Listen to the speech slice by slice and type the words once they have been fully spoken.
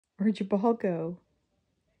Where'd your ball go?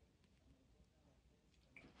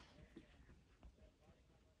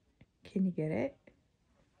 Can you get it?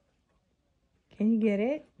 Can you get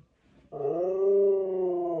it?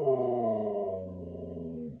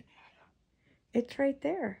 It's right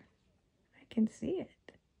there. I can see it.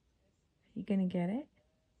 You gonna get it?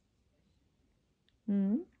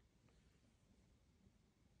 Hmm?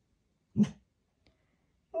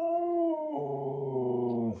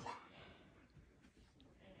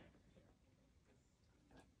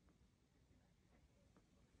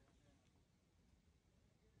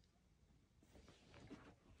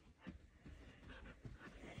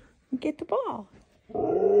 Get the ball.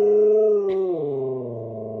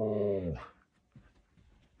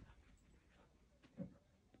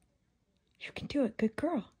 You can do it. Good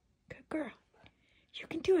girl. Good girl. You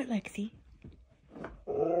can do it, Lexi.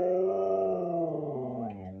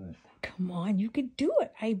 Come on, you can do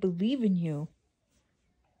it. I believe in you.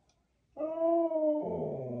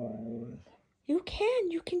 You can.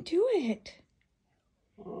 You can do it.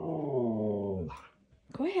 Go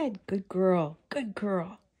ahead. Good girl. Good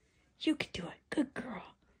girl. You can do it. Good girl.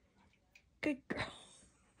 Good girl.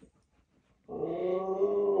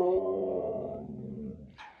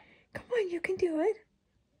 Come on, you can do it.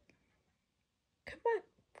 Come on,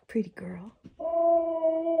 pretty girl.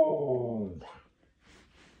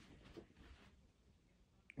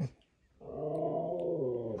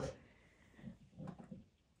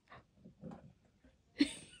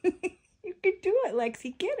 You can do it,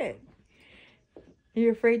 Lexi. Get it. Are you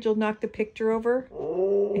afraid you'll knock the picture over?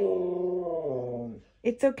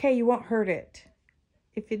 It's okay. You won't hurt it.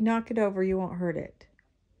 If you knock it over, you won't hurt it.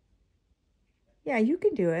 Yeah, you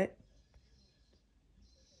can do it.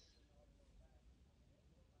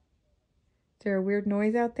 Is there a weird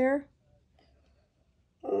noise out there?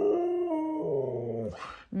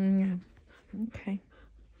 Mm, okay.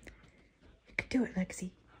 You can do it,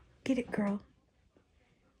 Lexi. Get it, girl.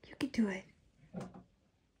 You can do it.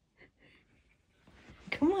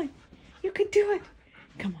 Come on. You can do it.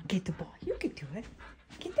 Come on, get the ball. You can do it.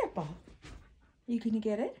 Get that ball. You gonna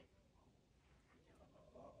get it?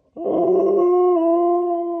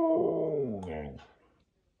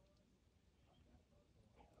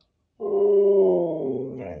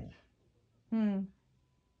 Hmm.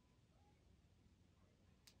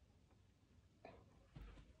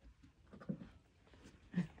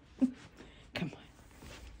 Come on.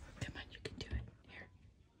 Come on, you can do it. Here.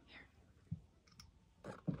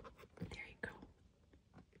 There you go.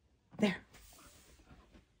 There.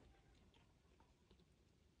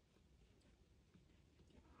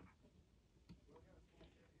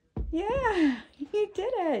 Yeah, you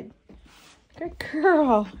did it. Good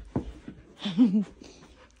girl.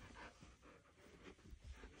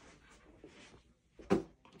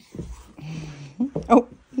 Oh.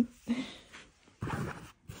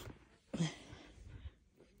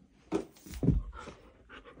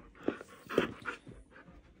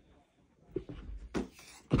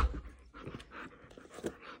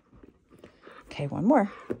 Okay, one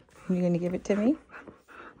more. You gonna give it to me?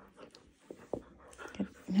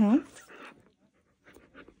 No?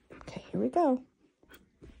 Okay, here we go.